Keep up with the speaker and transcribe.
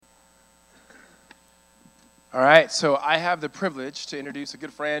All right, so I have the privilege to introduce a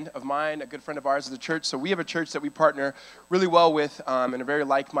good friend of mine, a good friend of ours at the church. So we have a church that we partner really well with and are very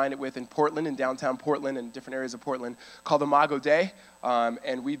like-minded with in Portland, in downtown Portland and different areas of Portland, called Imago Dei.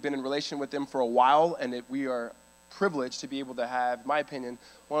 And we've been in relation with them for a while, and we are privileged to be able to have, in my opinion,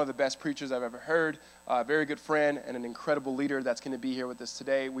 one of the best preachers I've ever heard, a very good friend, and an incredible leader that's going to be here with us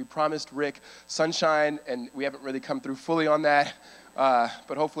today. We promised Rick sunshine, and we haven't really come through fully on that.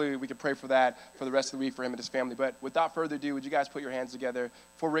 But hopefully we can pray for that for the rest of the week for him and his family. But without further ado, would you guys put your hands together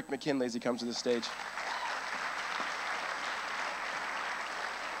for Rick McKinley as he comes to the stage?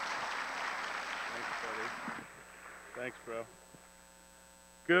 Thanks, buddy. Thanks, bro.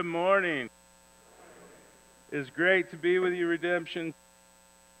 Good morning. It's great to be with you, Redemption.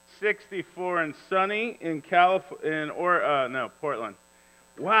 64 and sunny in Portland.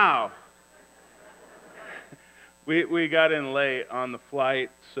 Wow. We got in late on the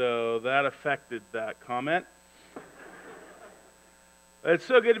flight, so that affected that comment. It's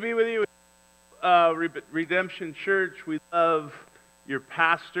so good to be with you, Redemption Church. We love your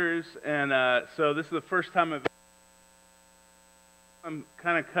pastors, and so this is the first time I'm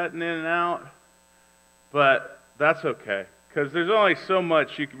kind of cutting in and out, but that's okay, because there's only so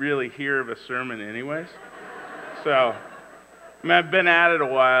much you can really hear of a sermon anyways. So, I've been at it a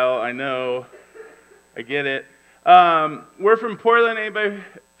while, I know, I get it. We're from Portland. Anybody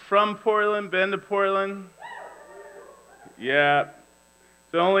from Portland? Been to Portland? Yeah.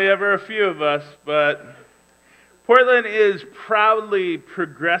 There's only ever a few of us, but Portland is proudly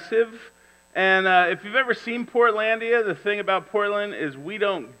progressive. And if you've ever seen Portlandia, the thing about Portland is we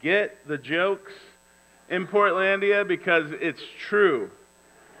don't get the jokes in Portlandia because it's true,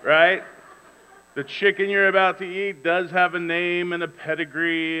 right? The chicken you're about to eat does have a name and a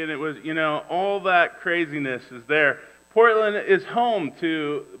pedigree, and it was, all that craziness is there. Portland is home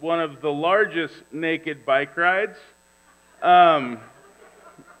to one of the largest naked bike rides. Yeah.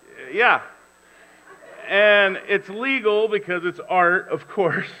 And it's legal because it's art, of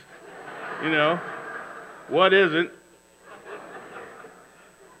course. What isn't?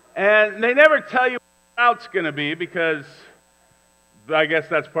 And they never tell you what the route's going to be because I guess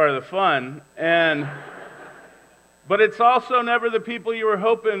that's part of the fun. But it's also never the people you were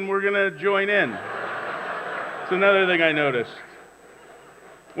hoping were going to join in. It's another thing I noticed.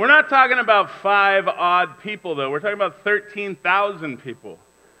 We're not talking about 5 odd people, though. We're talking about 13,000 people.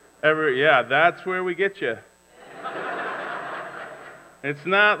 Yeah, that's where we get you. It's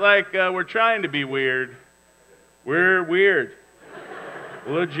not like we're trying to be weird. We're weird.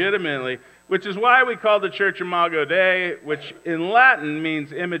 Legitimately. Which is why we call the church Imago Dei, which in Latin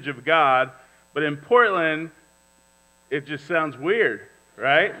means image of God, but in Portland, it just sounds weird,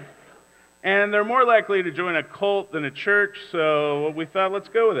 right? And they're more likely to join a cult than a church, so we thought, let's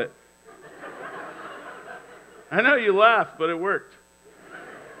go with it. I know you laughed, but it worked.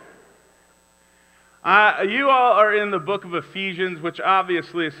 You all are in the book of Ephesians, which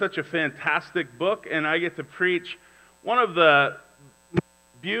obviously is such a fantastic book, and I get to preach one of the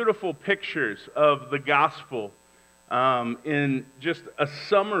beautiful pictures of the gospel in just a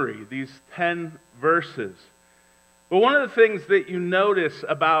summary, these 10 verses. But one of the things that you notice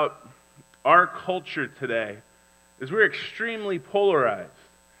about our culture today is we're extremely polarized.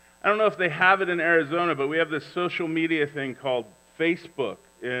 I don't know if they have it in Arizona, but we have this social media thing called Facebook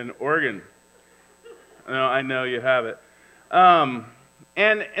in Oregon. I know you have it. And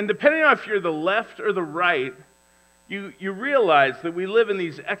depending on if you're the left or the right, you realize that we live in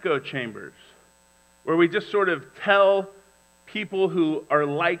these echo chambers where we just sort of tell people who are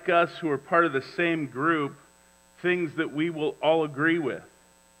like us, who are part of the same group, things that we will all agree with.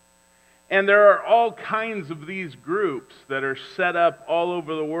 And there are all kinds of these groups that are set up all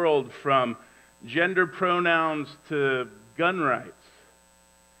over the world, from gender pronouns to gun rights.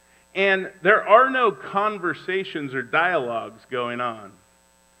 And there are no conversations or dialogues going on,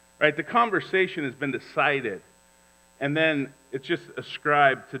 right? The conversation has been decided. And then it's just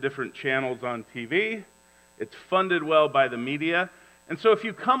ascribed to different channels on TV. It's funded well by the media. And so if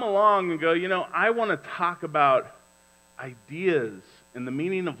you come along and go, I want to talk about ideas and the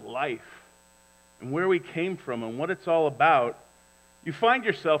meaning of life and where we came from and what it's all about, you find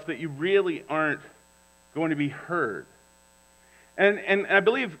yourself that you really aren't going to be heard. And I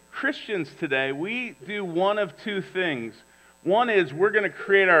believe Christians today, we do one of two things. One is we're going to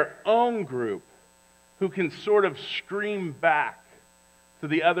create our own group who can sort of scream back to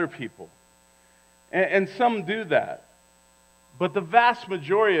the other people. And some do that. But the vast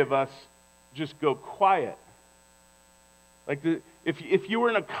majority of us just go quiet. Like if you were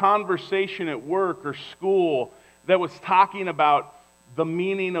in a conversation at work or school that was talking about the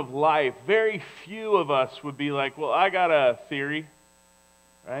meaning of life, very few of us would be like, well, I got a theory,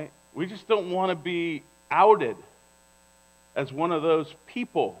 right? We just don't want to be outed as one of those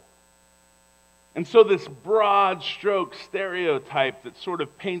people. And so this broad stroke stereotype that sort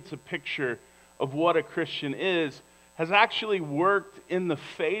of paints a picture of what a Christian is has actually worked in the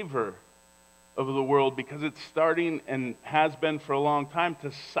favor of the world, because it's starting, and has been for a long time,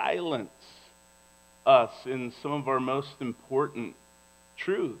 to silence us in some of our most important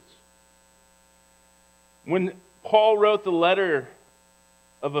truths. When Paul wrote the letter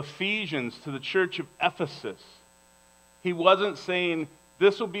of Ephesians to the church of Ephesus, he wasn't saying,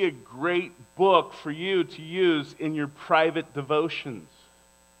 this will be a great book for you to use in your private devotions.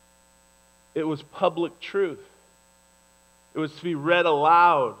 It was public truth. It was to be read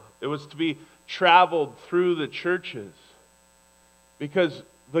aloud. It was to be traveled through the churches. Because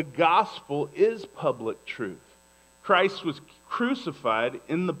the gospel is public truth. Christ was crucified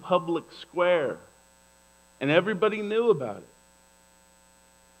in the public square, and everybody knew about it.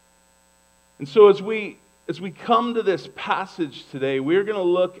 And so as we come to this passage today, we're going to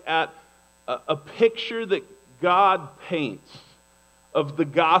look at a picture that God paints of the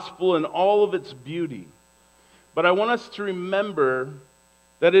gospel and all of its beauty. But I want us to remember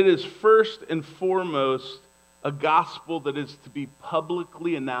that it is first and foremost a gospel that is to be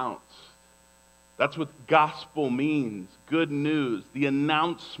publicly announced. That's what gospel means, good news, the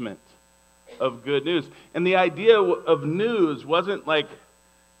announcement of good news. And the idea of news wasn't like,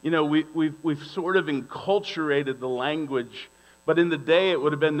 we've sort of enculturated the language, but in the day it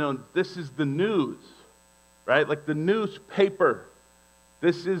would have been known, this is the news, right? Like the newspaper.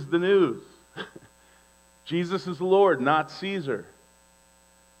 This is the news. Jesus is Lord, not Caesar.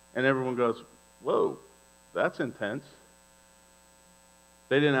 And everyone goes, whoa, that's intense.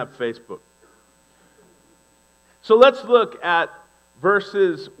 They didn't have Facebook. So let's look at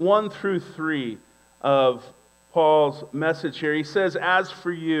verses 1 through 3 of Paul's message here. He says, as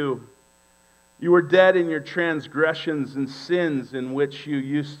for you, you were dead in your transgressions and sins in which you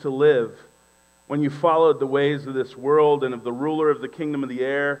used to live, when you followed the ways of this world and of the ruler of the kingdom of the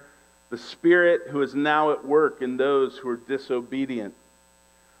air, the Spirit who is now at work in those who are disobedient.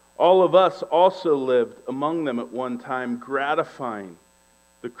 All of us also lived among them at one time, gratifying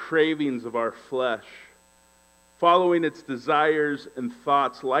the cravings of our flesh, following its desires and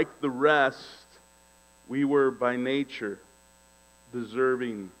thoughts. Like the rest, we were by nature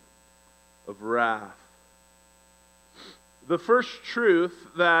deserving of wrath. The first truth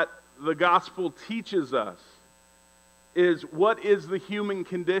that the gospel teaches us is, what is the human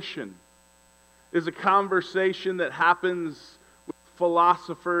condition? Is a conversation that happens with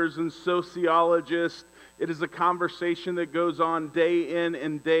philosophers and sociologists. It is a conversation that goes on day in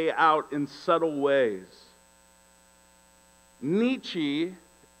and day out in subtle ways. Nietzsche,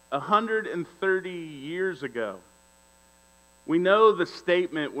 130 years ago, we know the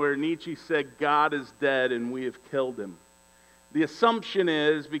statement where Nietzsche said, God is dead and we have killed him. The assumption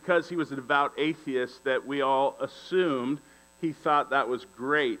is, because he was a devout atheist, that we all assumed he thought that was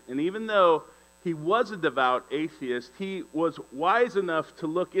great. And even though he was a devout atheist, he was wise enough to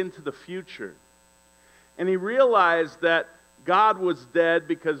look into the future. And he realized that God was dead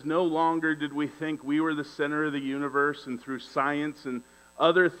because no longer did we think we were the center of the universe, and through science and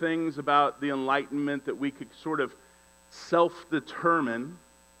other things about the Enlightenment that we could sort of self-determine.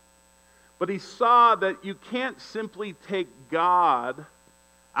 But he saw that you can't simply take God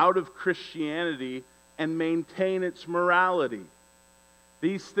out of Christianity and maintain its morality.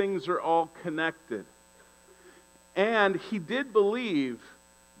 These things are all connected. And he did believe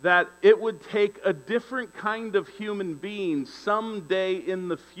that it would take a different kind of human being someday in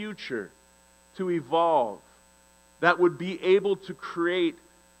the future to evolve that would be able to create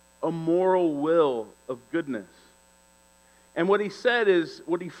a moral will of goodness. And what he said is,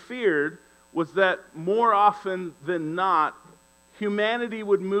 what he feared was that more often than not, humanity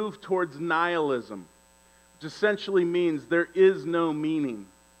would move towards nihilism, which essentially means there is no meaning.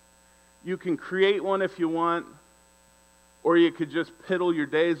 You can create one if you want, or you could just piddle your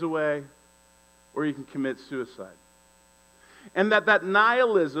days away, or you can commit suicide. And that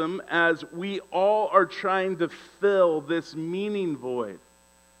nihilism, as we all are trying to fill this meaning void,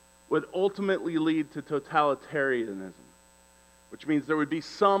 would ultimately lead to totalitarianism, which means there would be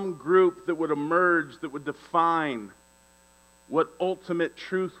some group that would emerge that would define what ultimate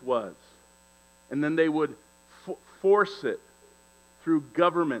truth was. And then they would force it through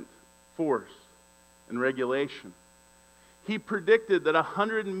government force and regulation. He predicted that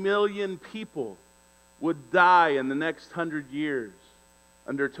 100 million people would die in the next 100 years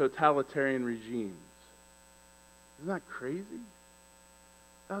under totalitarian regimes. Isn't that crazy?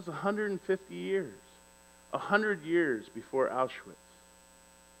 That was 150 years. 100 years before Auschwitz,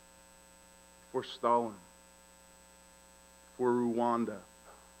 before Stalin, before Rwanda.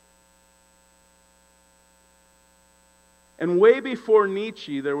 And way before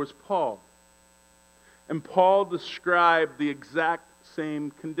Nietzsche, there was Paul. And Paul described the exact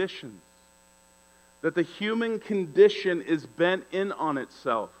same conditions. That the human condition is bent in on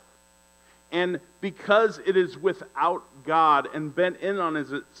itself. And because it is without God and bent in on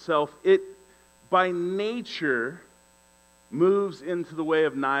itself, it by nature moves into the way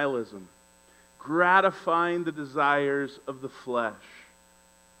of nihilism, gratifying the desires of the flesh,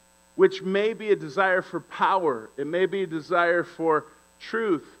 which may be a desire for power, it may be a desire for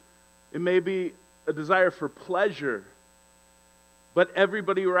truth, it may be a desire for pleasure, but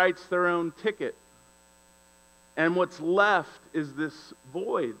everybody writes their own ticket. And what's left is this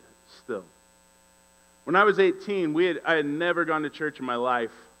void still. When I was 18, I had never gone to church in my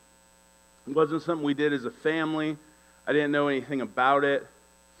life. It wasn't something we did as a family. I didn't know anything about it.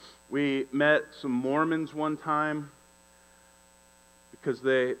 We met some Mormons one time because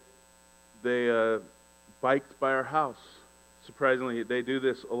they biked by our house. Surprisingly, they do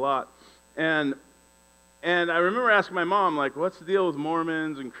this a lot. And I remember asking my mom, like, what's the deal with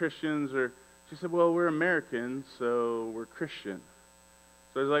Mormons and Christians? Or she said, well, we're Americans, so we're Christian.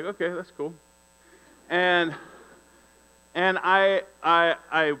 So I was like, okay, that's cool. And I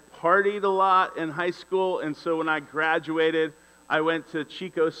partied a lot in high school, and so when I graduated, I went to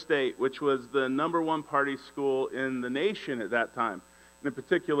Chico State, which was the #1 party school in the nation at that time, in a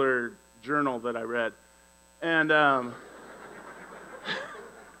particular journal that I read. And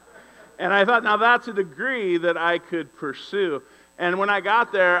and I thought, now that's a degree that I could pursue. And when I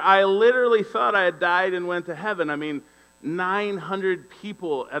got there, I literally thought I had died and went to heaven. I mean, 900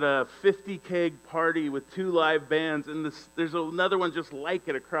 people at a 50 keg party with 2 live bands, and there's another one just like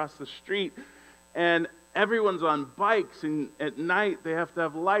it across the street, and everyone's on bikes, and at night they have to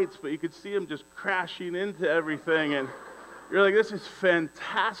have lights, but you could see them just crashing into everything, and you're like, this is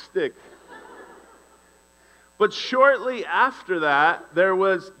fantastic. But shortly after that, there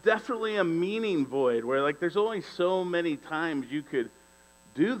was definitely a meaning void where, like, there's only so many times you could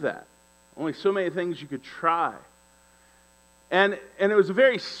do that, only so many things you could try. And it was a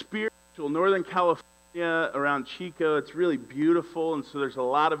very spiritual, Northern California, around Chico. It's really beautiful, and so there's a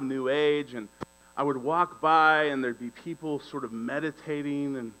lot of New Age. And I would walk by, and there'd be people sort of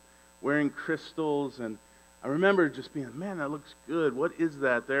meditating and wearing crystals. And I remember just being, man, that looks good. What is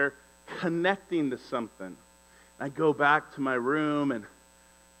that? They're connecting to something. I go back to my room and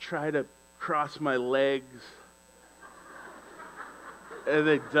try to cross my legs. And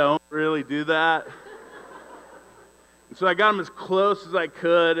they don't really do that. And so I got them as close as I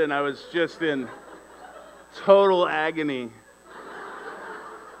could, and I was just in total agony.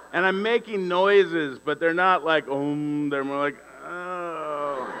 And I'm making noises, but they're not like, they're more like,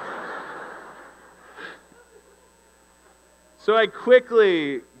 oh. So I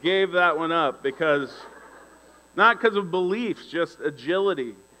quickly gave that one up not because of beliefs, just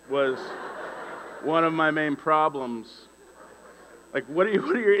agility was one of my main problems. Like, what are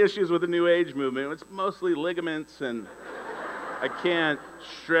your issues with the New Age movement? It's mostly ligaments, and I can't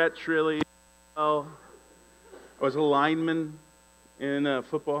stretch really well. I was a lineman in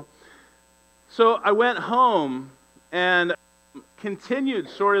football. So I went home and continued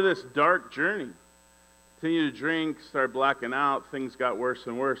sort of this dark journey. Continued to drink, started blacking out, things got worse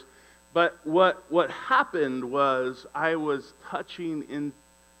and worse. But what happened was I was touching in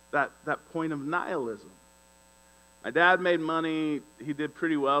that point of nihilism. My dad made money, he did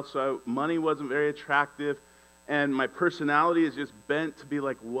pretty well, so money wasn't very attractive, and my personality is just bent to be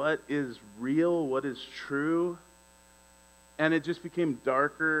like, what is real, what is true? And it just became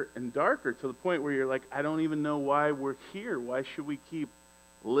darker and darker to the point where you're like, I don't even know why we're here. Why should we keep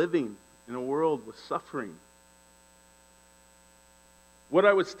living in a world with suffering? What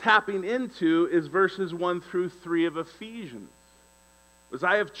I was tapping into is verses 1-3 of Ephesians. Was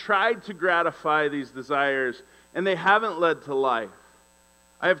I have tried to gratify these desires, and they haven't led to life.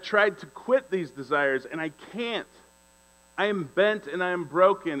 I have tried to quit these desires, and I can't. I am bent and I am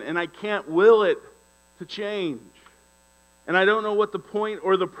broken, and I can't will it to change. And I don't know what the point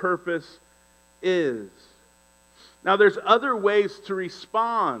or the purpose is. Now, there's other ways to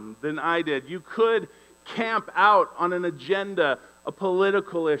respond than I did. You could camp out on an agenda, a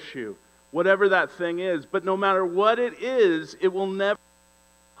political issue, whatever that thing is. But no matter what it is, it will never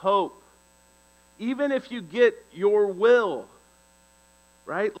hope. Even if you get your will,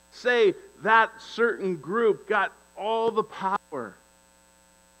 right? Let's say that certain group got all the power.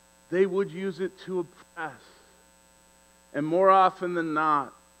 They would use it to oppress. And more often than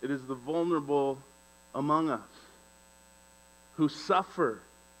not, It is the vulnerable among us who suffer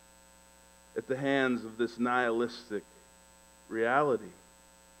at the hands of this nihilistic reality.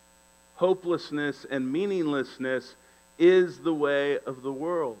 Hopelessness and meaninglessness is the way of the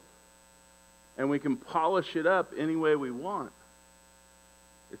world. And we can polish it up any way we want.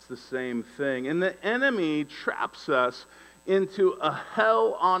 It's the same thing. And the enemy traps us into a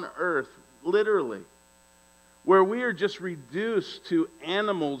hell on earth, literally, where we are just reduced to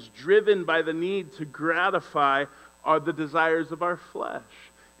animals driven by the need to gratify the desires of our flesh.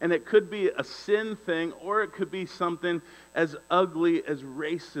 And it could be a sin thing, or it could be something as ugly as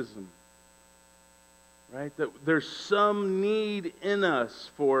racism. Right? That there's some need in us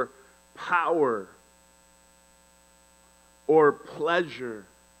for power, or pleasure,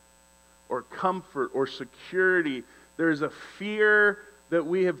 or comfort, or security. There's a fear that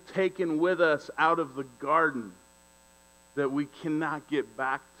we have taken with us out of the garden that we cannot get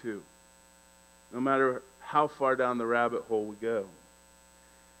back to, no matter how far down the rabbit hole we go.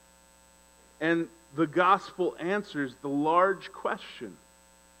 And the gospel answers the large question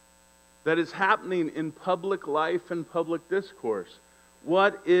that is happening in public life and public discourse.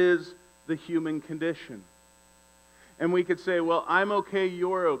 What is the human condition? And we could say, well, I'm okay,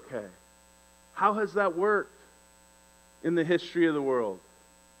 you're okay. How has that worked in the history of the world?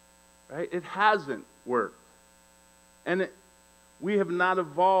 Right? It hasn't worked. And we have not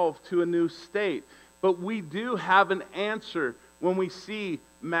evolved to a new state. But we do have an answer when we see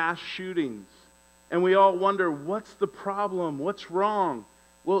mass shootings. And we all wonder, what's the problem? What's wrong?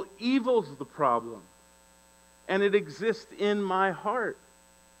 Well, evil's the problem. And it exists in my heart.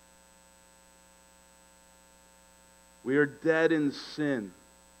 We are dead in sin.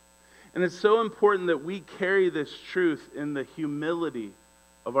 And it's so important that we carry this truth in the humility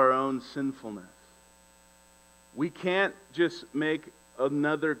of our own sinfulness. We can't just make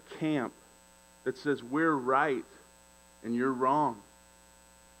another camp that says we're right and you're wrong.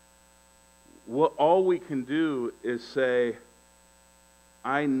 All we can do is say,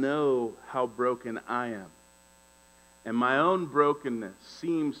 I know how broken I am. And my own brokenness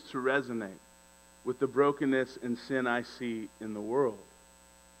seems to resonate with the brokenness and sin I see in the world.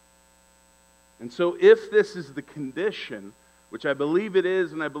 And so if this is the condition, which I believe it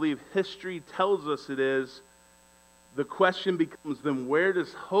is, and I believe history tells us it is, the question becomes then, where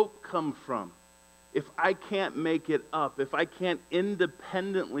does hope come from? If I can't make it up, if I can't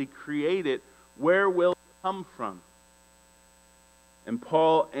independently create it, where will it come from? And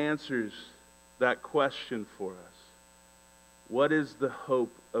Paul answers that question for us. What is the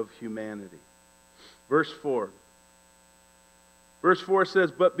hope of humanity? Verse 4. Verse 4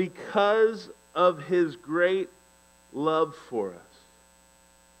 says, but because of his great love for us,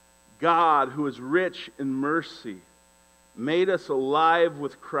 God, who is rich in mercy, made us alive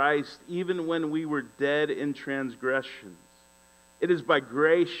with Christ even when we were dead in transgressions. It is by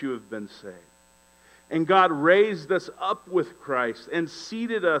grace you have been saved. And God raised us up with Christ and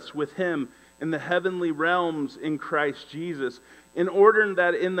seated us with him in the heavenly realms in Christ Jesus, in order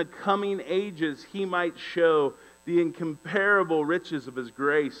that in the coming ages he might show the incomparable riches of his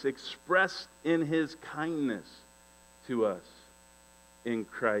grace expressed in his kindness to us in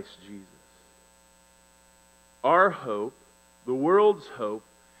Christ Jesus. Our hope, the world's hope,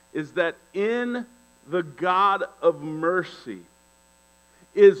 is that in the God of mercy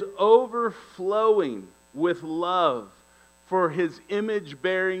is overflowing with love for his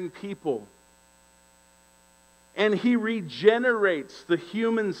image-bearing people. And he regenerates the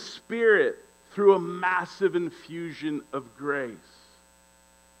human spirit through a massive infusion of grace.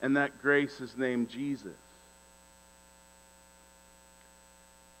 And that grace is named Jesus.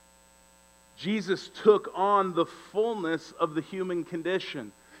 Jesus took on the fullness of the human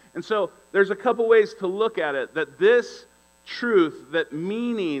condition. And so there's a couple ways to look at it, that this truth, that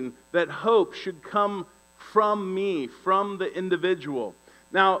meaning, that hope should come from me, from the individual.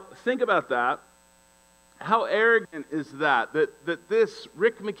 Now, think about that. How arrogant is that? That this,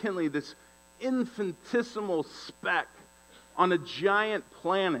 Rick McKinley, this infinitesimal speck on a giant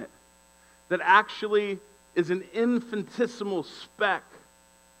planet, that actually is an infinitesimal speck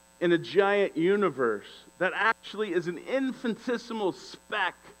in a giant universe, that actually is an infinitesimal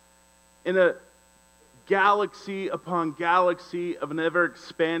speck in a galaxy upon galaxy of an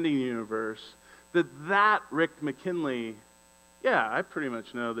ever-expanding universe, that Rick McKinley, yeah, I pretty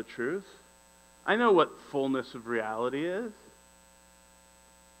much know the truth. I know what fullness of reality is.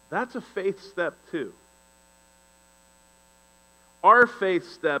 That's a faith step too. Our faith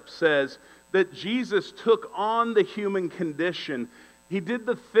step says that Jesus took on the human condition. He did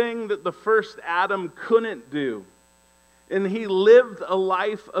the thing that the first Adam couldn't do. And he lived a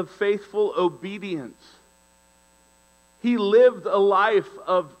life of faithful obedience. He lived a life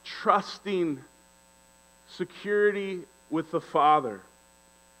of trusting security with the Father.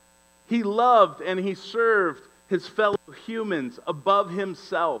 He loved and he served his fellow humans above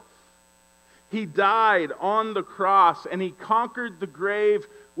himself. He died on the cross and he conquered the grave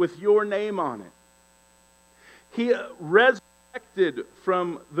with your name on it. He resurrected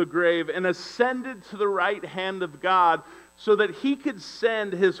from the grave and ascended to the right hand of God so that he could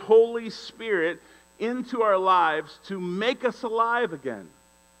send his Holy Spirit into our lives to make us alive again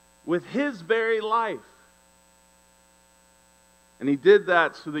with his very life. And he did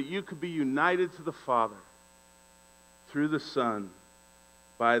that so that you could be united to the Father through the Son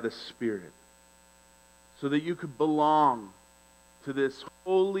by the Spirit. So that you could belong to this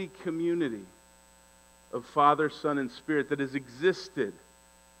holy community of Father, Son, and Spirit that has existed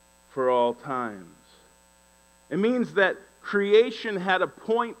for all times. It means that creation had a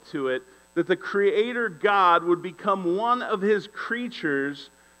point to it, that the Creator God would become one of his creatures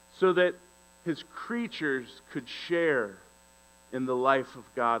so that his creatures could share in the life of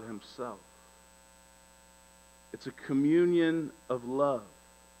God himself. It's a communion of love.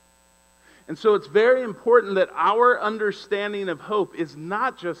 And so it's very important that our understanding of hope is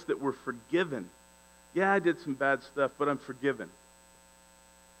not just that we're forgiven. Yeah, I did some bad stuff, but I'm forgiven.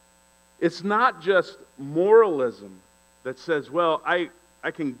 It's not just moralism that says, well, I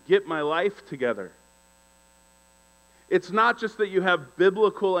can get my life together. It's not just that you have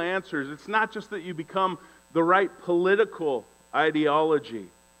biblical answers. It's not just that you become the right political ideology.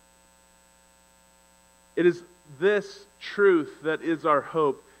 It is this truth that is our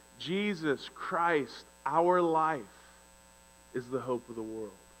hope. Jesus Christ, our life, is the hope of the world.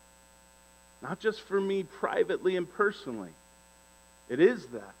 Not just for me privately and personally. It is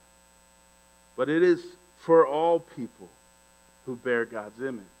that. But it is for all people who bear God's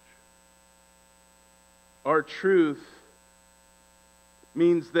image. Our truth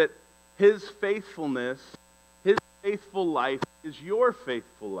means that his faithfulness, his faithful life, is your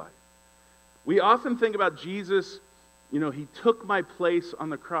faithful life. We often think about Jesus, he took my place on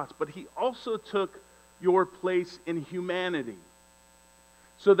the cross, but he also took your place in humanity.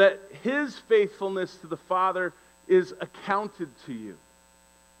 So that his faithfulness to the Father is accounted to you.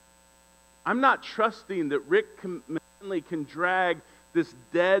 I'm not trusting that Rick McKinley can drag this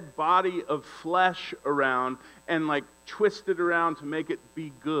dead body of flesh around and twist it around to make it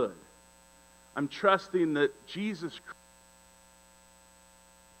be good. I'm trusting that Jesus Christ,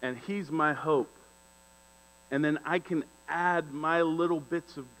 and he's my hope. And then I can add my little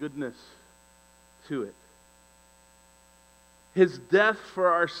bits of goodness to it. His death for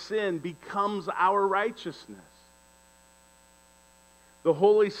our sin becomes our righteousness. The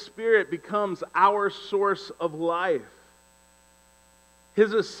Holy Spirit becomes our source of life.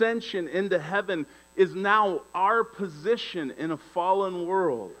 His ascension into heaven is now our position in a fallen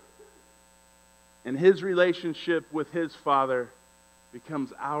world. And his relationship with his Father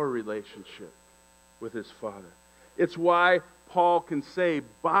becomes our relationship with his Father. It's why Paul can say,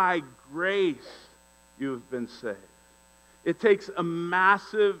 by grace you have been saved. It takes a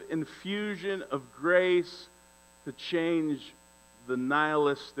massive infusion of grace to change the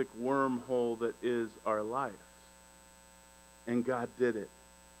nihilistic wormhole that is our life. And God did it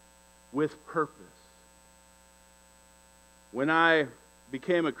with purpose. When I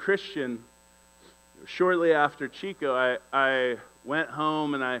became a Christian, shortly after Chico, I went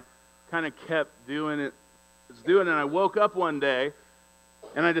home and I kind of kept doing it. And I woke up one day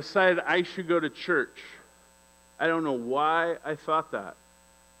and I decided I should go to church. I don't know why I thought that.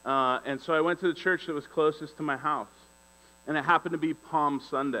 And so I went to the church that was closest to my house. And it happened to be Palm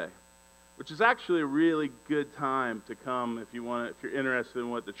Sunday, which is actually a really good time to come if you're interested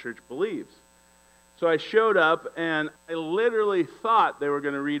in what the church believes. So I showed up and I literally thought they were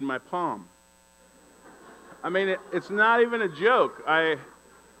going to read my palm. I mean, it's not even a joke.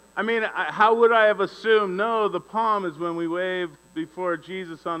 How would I have assumed, no, the palm is when we waved before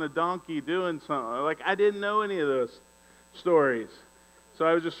Jesus on a donkey doing something. I didn't know any of those stories. So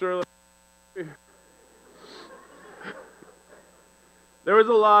I was just sort of like... There was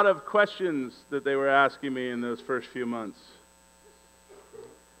a lot of questions that they were asking me in those first few months.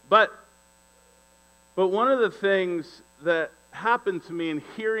 But one of the things that happened to me in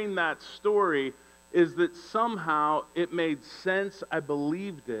hearing that story is that somehow it made sense, I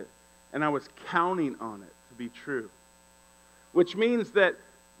believed it, and I was counting on it to be true. Which means that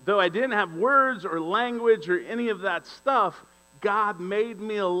though I didn't have words or language or any of that stuff, God made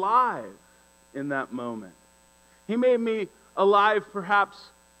me alive in that moment. He made me alive perhaps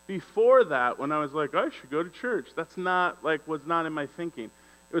before that, when I was like, I should go to church, that's not, like, was not in my thinking.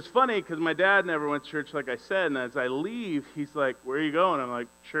 It was funny because my dad never went to church, like I said, and as I leave, he's like, where are you going? I'm like,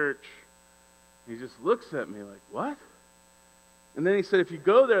 church. He just looks at me like, what? And then he said, if you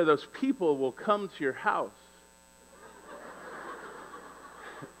go there, those people will come to your house.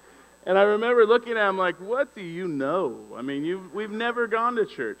 And I remember looking at him like, what do you know? I mean, we've never gone to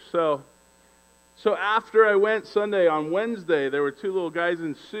church. So after I went Sunday, on Wednesday, there were two little guys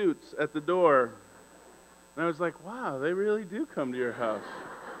in suits at the door. And I was like, wow, they really do come to your house.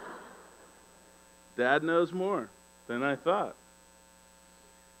 Dad knows more than I thought.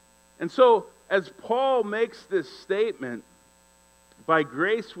 And so, as Paul makes this statement, by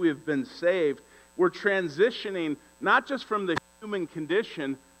grace we have been saved, we're transitioning not just from the human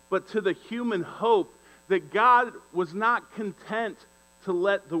condition, but to the human hope that God was not content to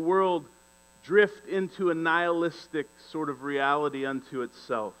let the world drift into a nihilistic sort of reality unto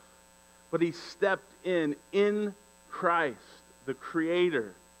itself. But he stepped in Christ, the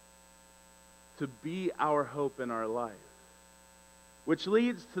Creator, to be our hope in our life. Which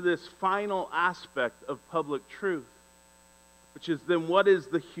leads to this final aspect of public truth, which is then what is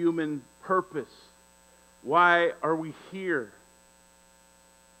the human purpose? Why are we here?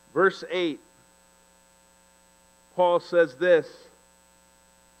 Verse 8, Paul says this.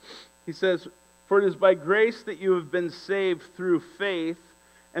 He says, for it is by grace that you have been saved through faith,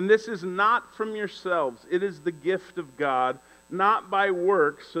 and this is not from yourselves. It is the gift of God, not by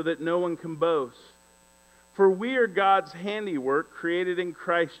works, so that no one can boast. For we are God's handiwork, created in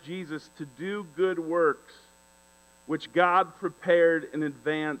Christ Jesus to do good works, which God prepared in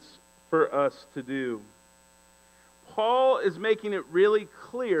advance for us to do. Paul is making it really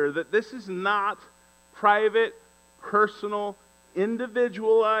clear that this is not private, personal,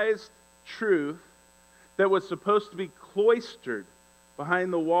 individualized truth that was supposed to be cloistered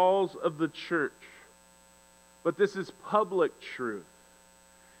behind the walls of the church. But this is public truth.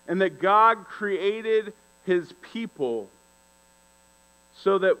 And that God created His people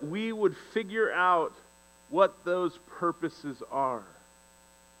so that we would figure out what those purposes are.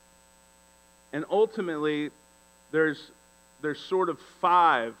 And ultimately, there's sort of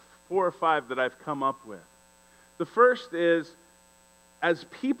four or five that I've come up with. The first is, as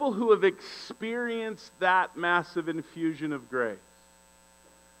people who have experienced that massive infusion of grace,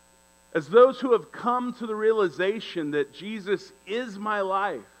 as those who have come to the realization that Jesus is my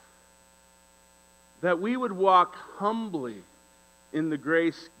life, that we would walk humbly in the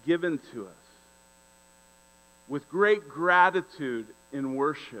grace given to us, with great gratitude in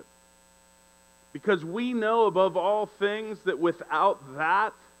worship. Because we know above all things that without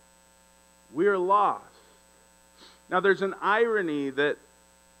that, we're lost. Now there's an irony that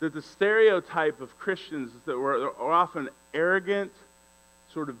the stereotype of Christians is that we're often arrogant,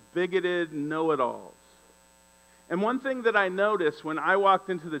 sort of bigoted know-it-alls. And one thing that I noticed when I walked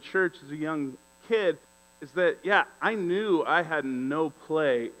into the church as a young kid is that, I knew I had no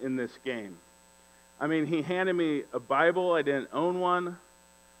play in this game. I mean, he handed me a Bible. I didn't own one.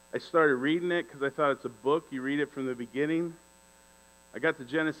 I started reading it because I thought it's a book. You read it from the beginning. I got to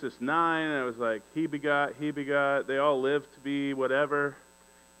Genesis 9, and I was like, he begot, they all lived to be whatever.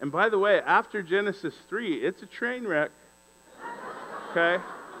 And by the way, after Genesis 3, it's a train wreck. Okay?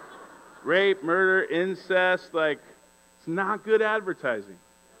 Rape, murder, incest, it's not good advertising.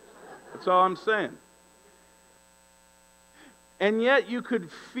 That's all I'm saying. And yet you could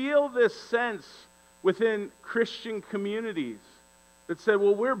feel this sense within Christian communities that said,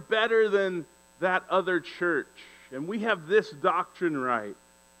 well, we're better than that other church, and we have this doctrine right.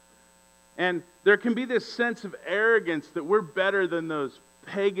 And there can be this sense of arrogance that we're better than those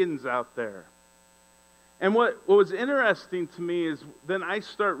pagans out there. And what was interesting to me is then I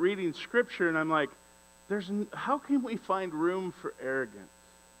start reading Scripture, and I'm like, how can we find room for arrogance?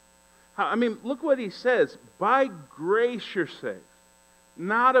 Look what he says. By grace you're saved,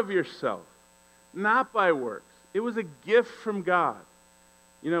 not of yourself, not by works. It was a gift from God.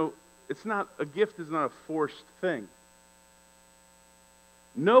 A gift is not a forced thing.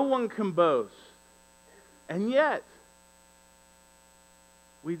 No one can boast. And yet,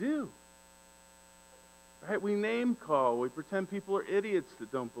 we do. Right? We name call. We pretend people are idiots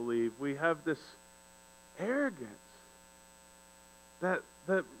that don't believe. We have this arrogance that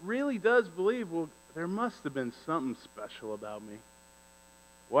really does believe, well, there must have been something special about me.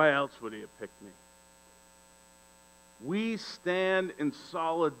 Why else would he have picked me? We stand in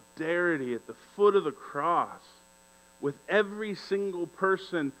solidarity at the foot of the cross with every single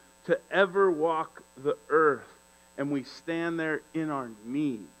person to ever walk the earth, and we stand there in our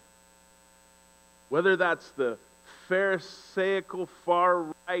need. Whether that's the Pharisaical far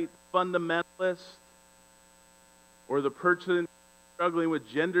right fundamentalist, or the person struggling with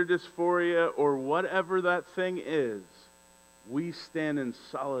gender dysphoria, or whatever that thing is, we stand in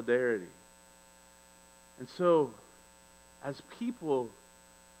solidarity. And so, as people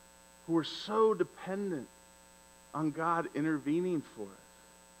who are so dependent on God intervening for us,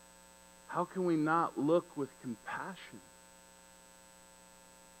 how can we not look with compassion?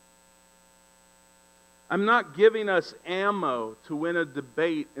 I'm not giving us ammo to win a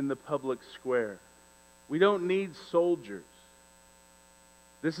debate in the public square. We don't need soldiers.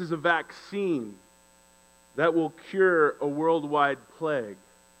 This is a vaccine that will cure a worldwide plague.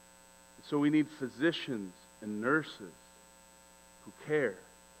 So we need physicians and nurses who care.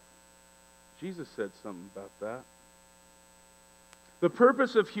 Jesus said something about that. The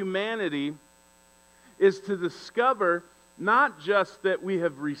purpose of humanity is to discover not just that we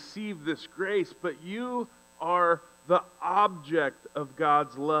have received this grace, but you are the object of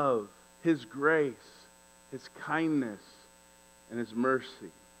God's love, His grace, His kindness, and His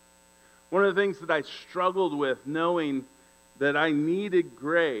mercy. One of the things that I struggled with knowing that I needed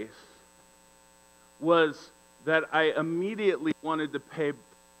grace was that I immediately wanted to pay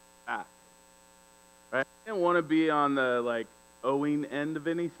back. Right? I didn't want to be on the owing end of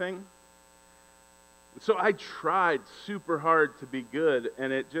anything. So I tried super hard to be good,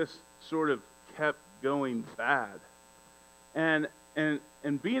 and it just sort of kept going bad. And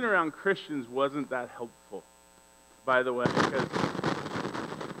being around Christians wasn't that helpful, by the way, because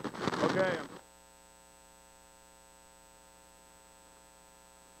okay.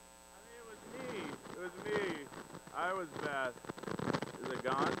 It was me. I was bad. Is it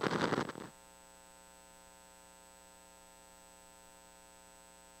gone?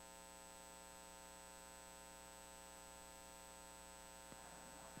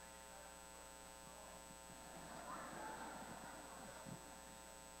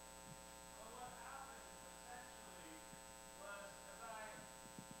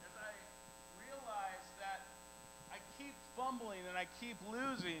 And I keep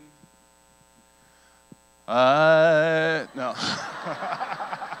losing. No.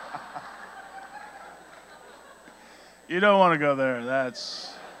 You don't want to go there.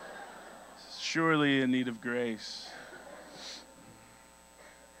 That's surely in need of grace.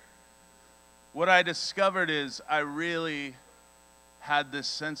 What I discovered is I really had this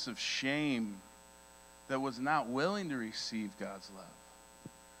sense of shame that was not willing to receive God's love.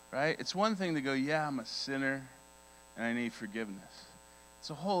 Right? It's one thing to go, yeah, I'm a sinner and I need forgiveness. It's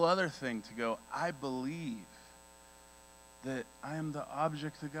a whole other thing to go, I believe that I am the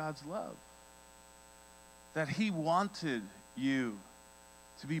object of God's love. That He wanted you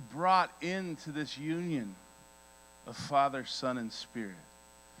to be brought into this union of Father, Son, and Spirit.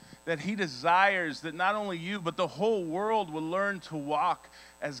 That He desires that not only you, but the whole world will learn to walk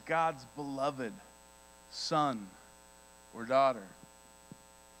as God's beloved son or daughter.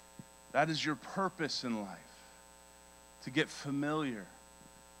 That is your purpose in life. To get familiar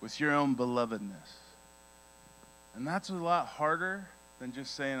with your own belovedness. And that's a lot harder than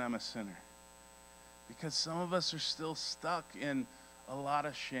just saying I'm a sinner. Because some of us are still stuck in a lot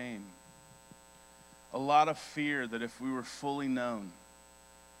of shame. A lot of fear that if we were fully known.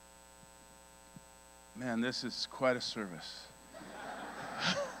 Man, this is quite a service.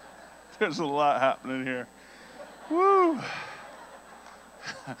 There's a lot happening here. Woo!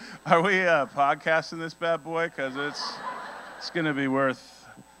 Are we podcasting this bad boy? Because it's going to be worth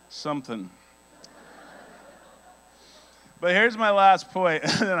something. But here's my last point,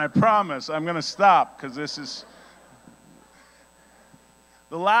 and I promise I'm going to stop because this is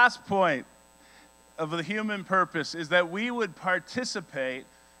the last point of the human purpose is that we would participate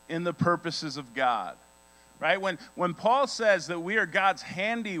in the purposes of God. Right? When Paul says that we are God's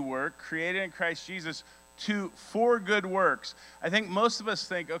handiwork created in Christ Jesus for good works, I think most of us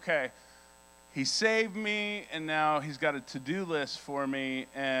think, okay, He saved me, and now He's got a to-do list for me,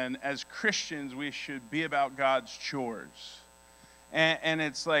 and as Christians, we should be about God's chores. And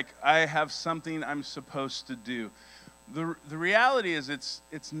it's like, I have something I'm supposed to do. The reality is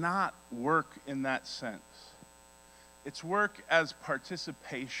it's not work in that sense. It's work as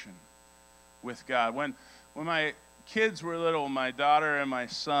participation with God. When my kids were little, my daughter and my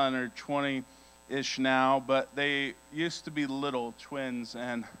son are 20-ish now, but they used to be little twins,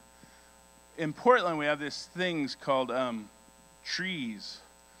 and in Portland, we have these things called trees.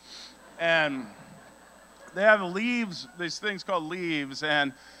 And they have leaves, these things called leaves,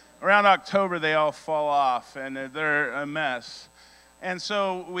 and around October, they all fall off, and they're a mess. And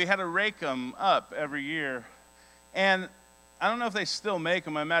so we had to rake them up every year. And I don't know if they still make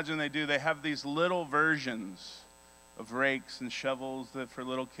them. I imagine they do. They have these little versions of rakes and shovels for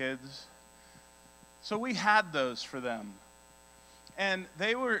little kids. So we had those for them. And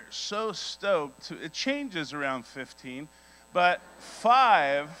they were so stoked. It changes around 15, but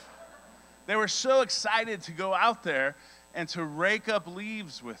 5, they were so excited to go out there and to rake up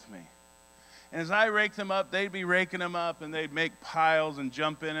leaves with me. And as I raked them up, they'd be raking them up, and they'd make piles and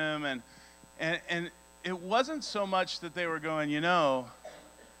jump in them. And it wasn't so much that they were going,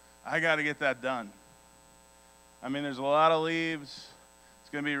 I got to get that done. I mean, there's a lot of leaves. It's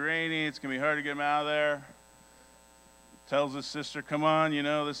going to be rainy. It's going to be hard to get them out of there. Tells his sister, come on,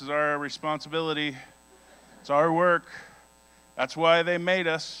 this is our responsibility. It's our work. That's why they made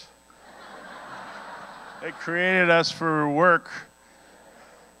us. They created us for work.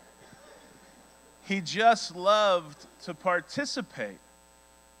 He just loved to participate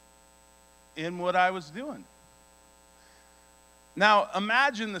in what I was doing. Now,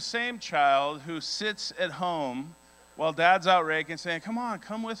 imagine the same child who sits at home while dad's out raking saying, come on,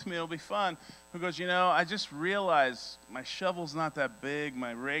 come with me, it'll be fun. Who goes, I just realized my shovel's not that big,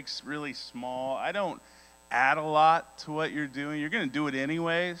 my rake's really small. I don't add a lot to what you're doing. You're going to do it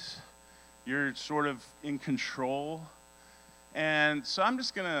anyways. You're sort of in control. And so I'm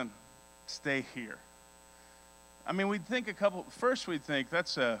just going to stay here. I mean, we'd think first we'd think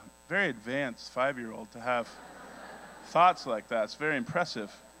that's a very advanced 5-year-old to have thoughts like that. It's very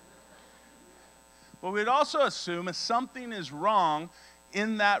impressive. But we'd also assume if something is wrong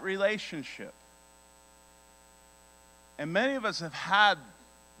in that relationship. And many of us have had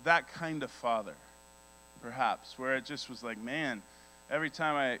that kind of father, perhaps, where it just was like, man, every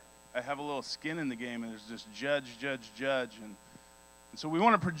time I have a little skin in the game, and there's just judge. And so we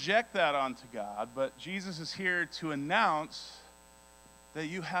want to project that onto God, but Jesus is here to announce that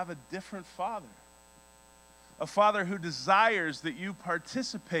you have a different father. A father who desires that you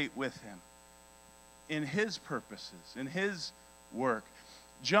participate with him in his purposes, in his work.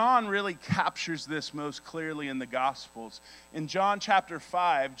 John really captures this most clearly in the Gospels. In John chapter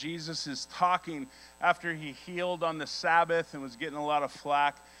 5, Jesus is talking after he healed on the Sabbath and was getting a lot of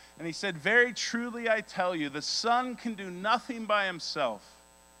flack. And he said, very truly I tell you, the Son can do nothing by himself.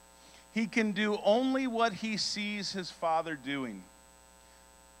 He can do only what he sees his Father doing.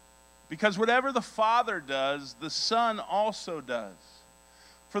 Because whatever the Father does, the Son also does.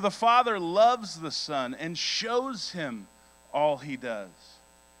 For the Father loves the Son and shows him all he does.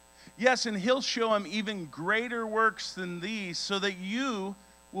 Yes, and he'll show him even greater works than these, so that you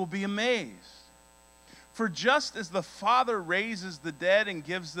will be amazed. For just as the Father raises the dead and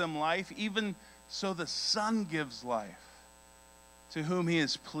gives them life, even so the Son gives life to whom he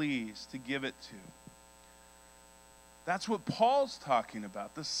is pleased to give it to. That's what Paul's talking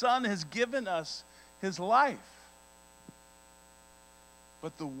about. The Son has given us his life.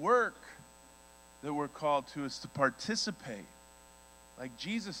 But the work that we're called to is to participate, like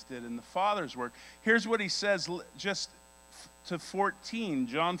Jesus did in the Father's work. Here's what he says just to 14,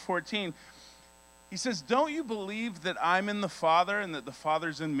 John 14. He says, don't you believe that I'm in the Father and that the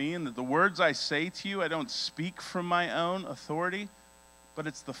Father's in me, and that the words I say to you, I don't speak from my own authority, but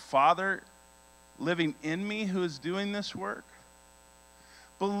it's the Father living in me who is doing this work?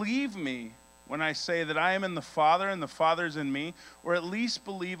 Believe me when I say that I am in the Father and the Father's in me, or at least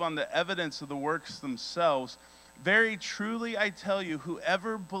believe on the evidence of the works themselves. Very truly I tell you,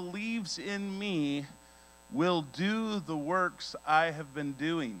 whoever believes in me will do the works I have been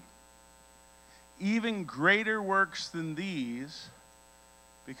doing. Even greater works than these,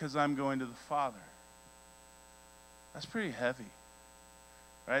 because I'm going to the Father. That's pretty heavy,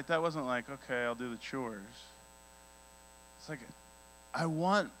 right? That wasn't like, okay, I'll do the chores. It's like, I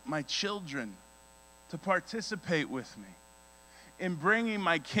want my children to participate with me in bringing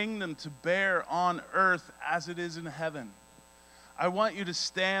my kingdom to bear on earth as it is in heaven. I want you to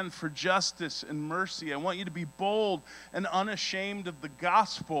stand for justice and mercy. I want you to be bold and unashamed of the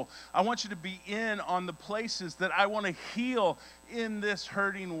gospel. I want you to be in on the places that I want to heal in this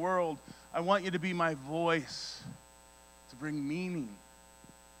hurting world. I want you to be my voice to bring meaning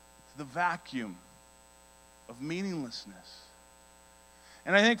to the vacuum of meaninglessness.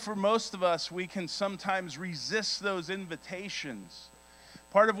 And I think for most of us, we can sometimes resist those invitations.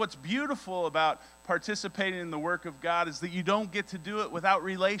 Part of what's beautiful about participating in the work of God is that you don't get to do it without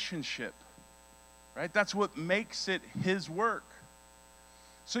relationship, right? That's what makes it his work.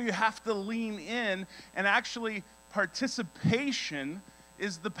 So you have to lean in, and actually participation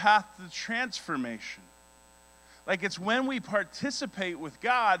is the path to transformation. Like, it's when we participate with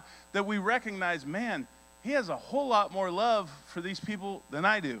God that we recognize, man, he has a whole lot more love for these people than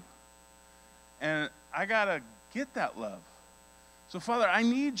I do. And I got to get that love. So, Father, I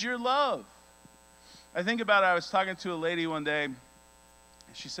need your love. I think about it, I was talking to a lady one day, and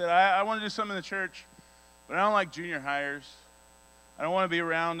she said, I want to do something in the church, but I don't like junior hires. I don't want to be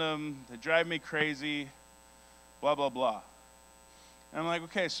around them. They drive me crazy, blah, blah, blah. And I'm like,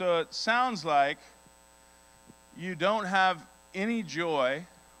 okay, so it sounds like you don't have any joy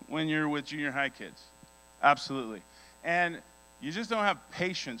when you're with junior high kids. Absolutely. And you just don't have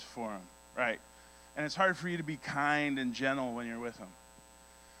patience for them, right? And it's hard for you to be kind and gentle when you're with them.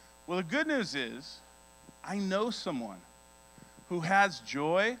 Well, the good news is, I know someone who has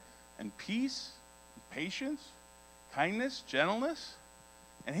joy and peace, and patience, kindness, gentleness,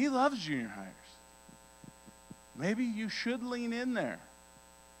 and he loves junior hires. Maybe you should lean in there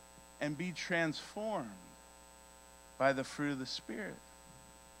and be transformed by the fruit of the Spirit.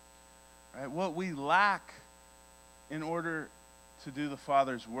 Right? What we lack in order to do the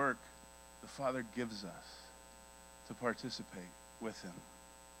Father's work, the Father gives us to participate with him.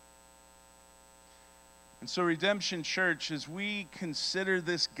 And so Redemption Church, as we consider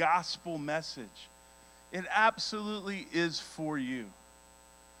this gospel message, it absolutely is for you.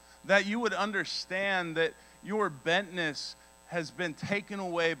 That you would understand that your bentness has been taken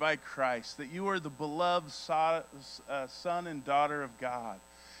away by Christ, that you are the beloved son and daughter of God,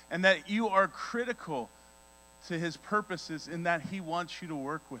 and that you are critical to his purposes in that he wants you to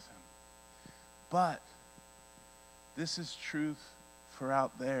work with him. But this is truth for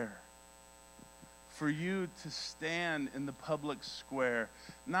out there. For you to stand in the public square,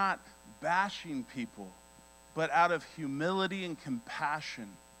 not bashing people, but out of humility and compassion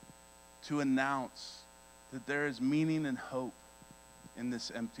to announce that there is meaning and hope in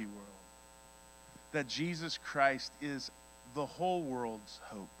this empty world. That Jesus Christ is the whole world's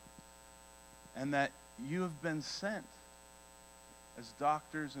hope. And that you have been sent as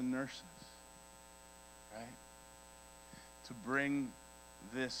doctors and nurses, right? To bring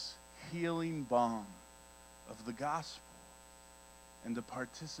this healing balm of the gospel and to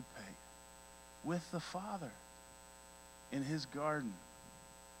participate with the Father in his garden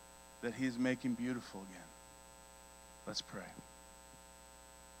that he is making beautiful again. Let's pray.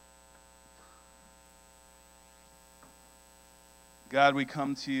 God, we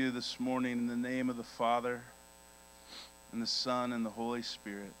come to you this morning in the name of the Father and the Son and the Holy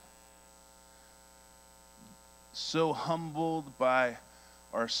Spirit. So humbled by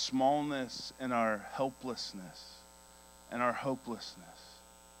our smallness and our helplessness and our hopelessness.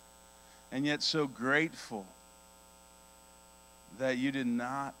 And yet so grateful that you did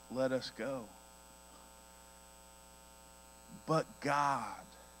not let us go. But God,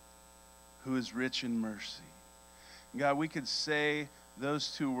 who is rich in mercy. God, we could say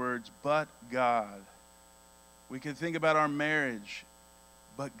those two words, but God. We could think about our marriage,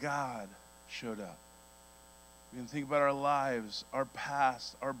 but God showed up. We can think about our lives, our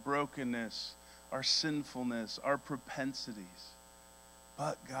past, our brokenness, our sinfulness, our propensities.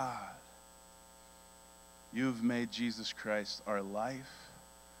 But God, you have made Jesus Christ our life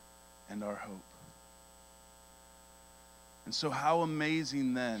and our hope. And so how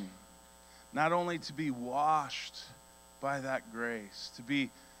amazing then, not only to be washed by that grace, to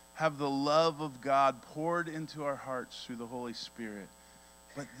have the love of God poured into our hearts through the Holy Spirit,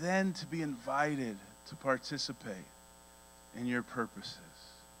 but then to be invited to participate in your purposes,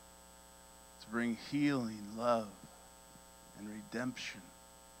 to bring healing, love, and redemption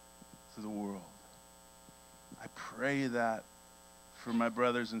to the world. I pray that for my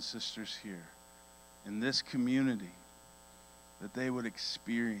brothers and sisters here in this community, that they would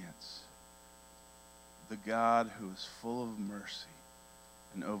experience the God who is full of mercy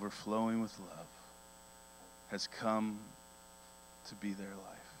and overflowing with love has come to be their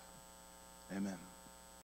life. Amen.